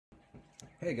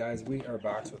Hey guys, we are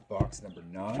back with box number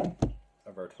 9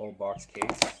 of our 12 box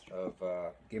case of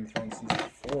Game of Thrones Season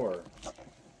 4.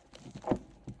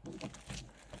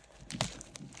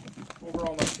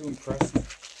 Overall, not too impressed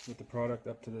with the product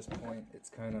up to this point.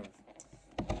 It's kind of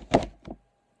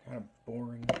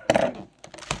boring.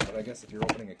 But I guess if you're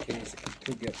opening a case, it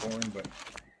could get boring, but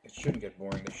it shouldn't get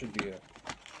boring. There should be an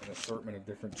assortment of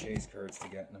different chase cards to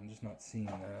get, and I'm just not seeing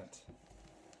that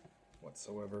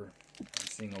whatsoever. I'm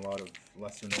seeing a lot of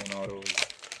lesser known autos,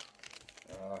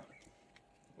 a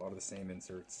lot of the same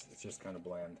inserts. It's just kind of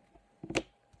bland.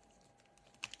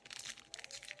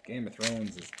 Game of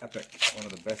Thrones is epic, one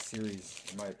of the best series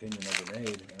in my opinion ever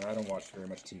made, and I don't watch very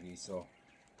much TV, so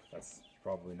that's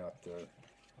probably not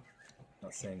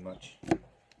saying much.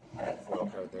 Foil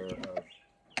card there of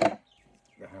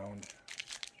the Hound.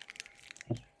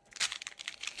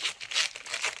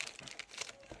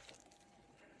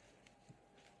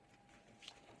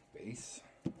 Base,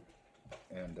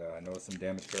 and I noticed some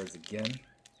damage cards again.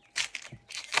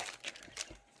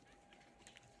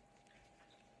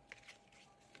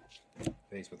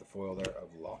 Base with the foil there of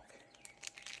Lock.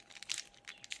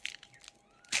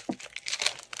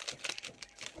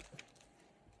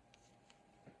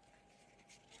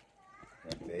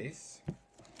 And base.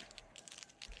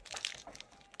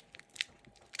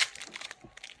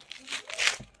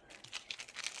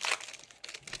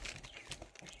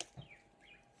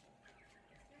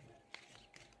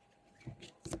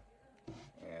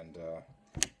 And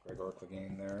Gregor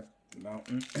Clegane there,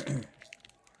 Mountain.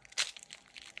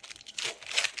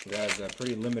 He has a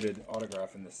pretty limited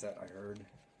autograph in the set, I heard.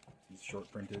 He's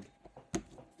short printed.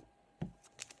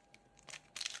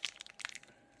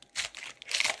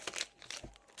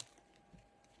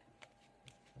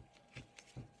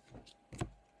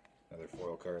 Another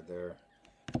foil card there.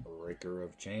 A Raker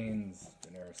of Chains,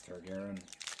 Daenerys Targaryen.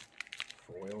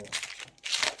 Foil.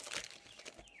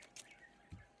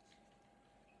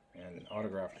 And an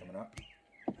autograph coming up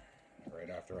right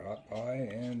after a Hot Pie.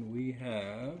 And we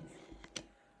have...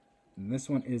 And this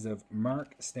one is of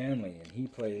Mark Stanley, and he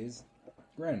plays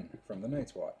Gren from the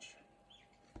Night's Watch.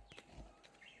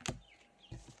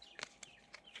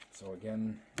 So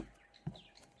again,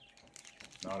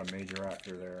 not a major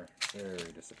actor there. Very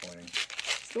disappointing.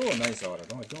 Still a nice auto.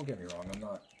 Don't get me wrong. I'm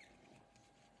not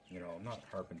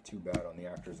harping too bad on the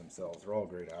actors themselves. They're all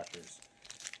great actors,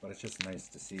 but it's just nice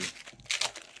to see,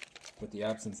 with the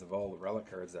absence of all the relic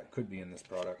cards that could be in this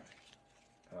product,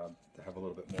 to have a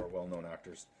little bit more well-known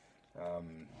actors. Got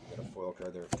a foil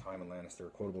card there of Tywin Lannister, a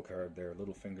quotable card there,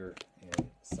 Littlefinger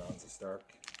and Sansa Stark.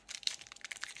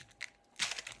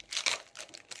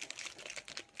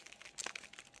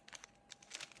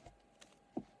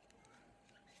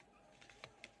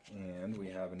 And we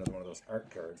have another one of those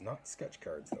art cards, not sketch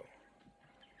cards though.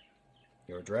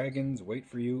 Your dragons wait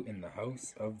for you in the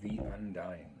House of the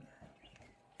Undying.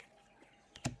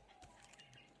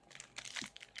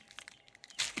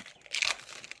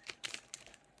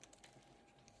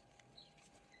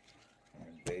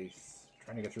 Base.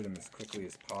 Trying to get through them as quickly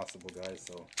as possible, guys,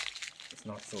 so it's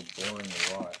not so boring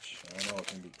to watch. And I know it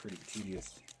can be pretty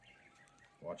tedious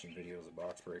watching videos of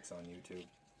box breaks on YouTube.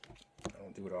 I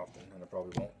don't do it often, and I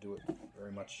probably won't do it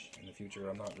very much in the future.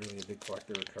 I'm not really a big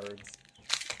collector of cards.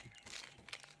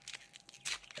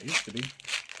 I used to be.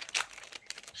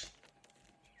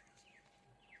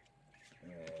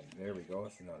 And there we go.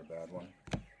 This is not a bad one.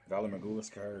 Valar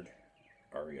Morghulis card,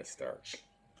 Arya Stark.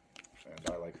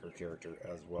 And I like her character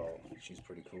as well. She's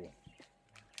pretty cool.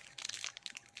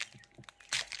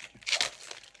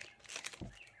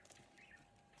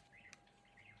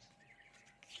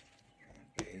 And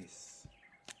base.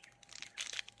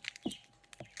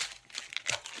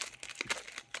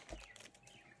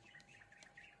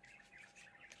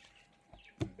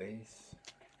 And base.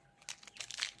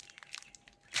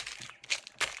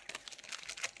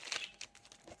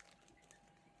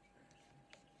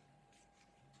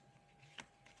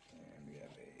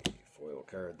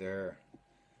 Card there,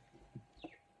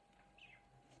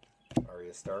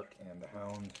 Arya Stark and the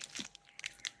Hound,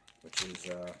 which is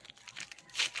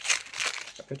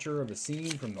a picture of a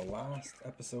scene from the last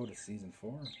episode of Season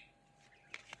 4.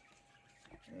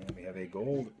 And we have a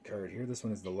gold card here. This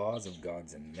one is the Laws of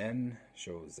Gods and Men.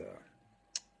 Shows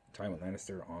Tywin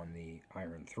Lannister on the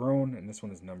Iron Throne, and this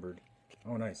one is numbered,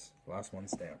 oh nice, last one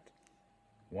stamped,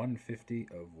 150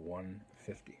 of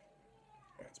 150.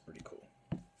 That's pretty cool.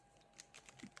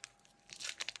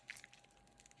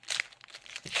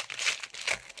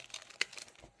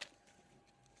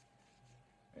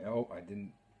 Oh, I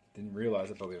didn't realize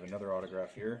it, but we have another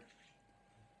autograph here.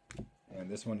 And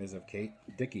this one is of Kate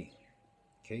Dickey.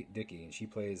 Kate Dickey, and she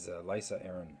plays Lysa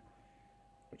Arryn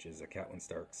which is a Catelyn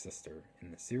Stark's sister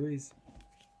in the series.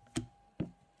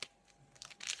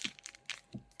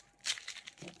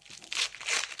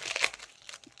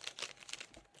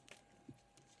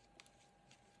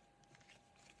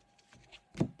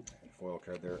 And foil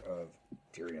card there of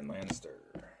Tyrion Lannister,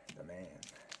 the man.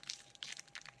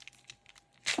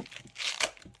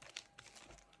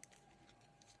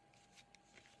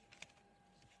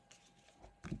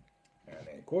 And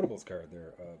a quotables card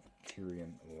there of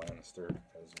Tyrion Lannister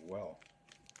as well.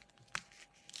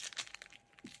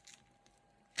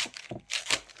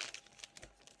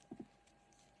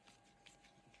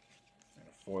 And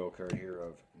a foil card here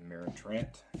of Meryn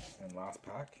Trant in last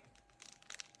pack.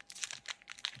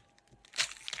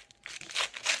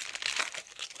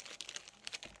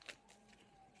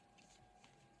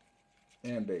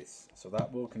 And base. So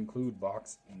that will conclude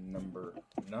box number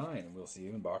 9. We'll see you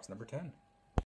in box number 10.